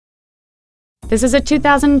This is a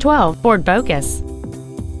 2012 Ford Focus.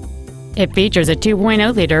 It features a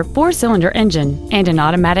 2.0-liter four-cylinder engine and an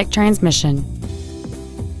automatic transmission.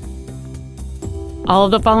 All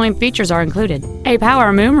of the following features are included: a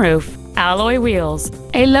power moonroof, alloy wheels,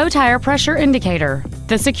 a low tire pressure indicator,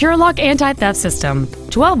 the Secure Lock anti-theft system,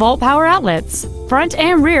 12-volt power outlets, front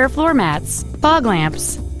and rear floor mats, fog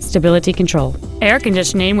lamps, stability control, air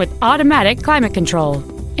conditioning with automatic climate control,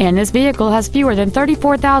 and this vehicle has fewer than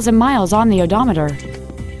 34,000 miles on the odometer.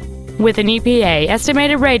 With an EPA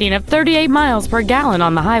estimated rating of 38 miles per gallon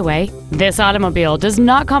on the highway, this automobile does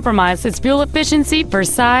not compromise its fuel efficiency for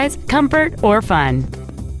size, comfort, or fun.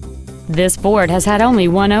 This Ford has had only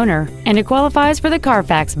one owner, and it qualifies for the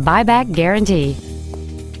Carfax buyback guarantee.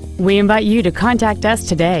 We invite you to contact us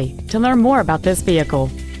today to learn more about this vehicle.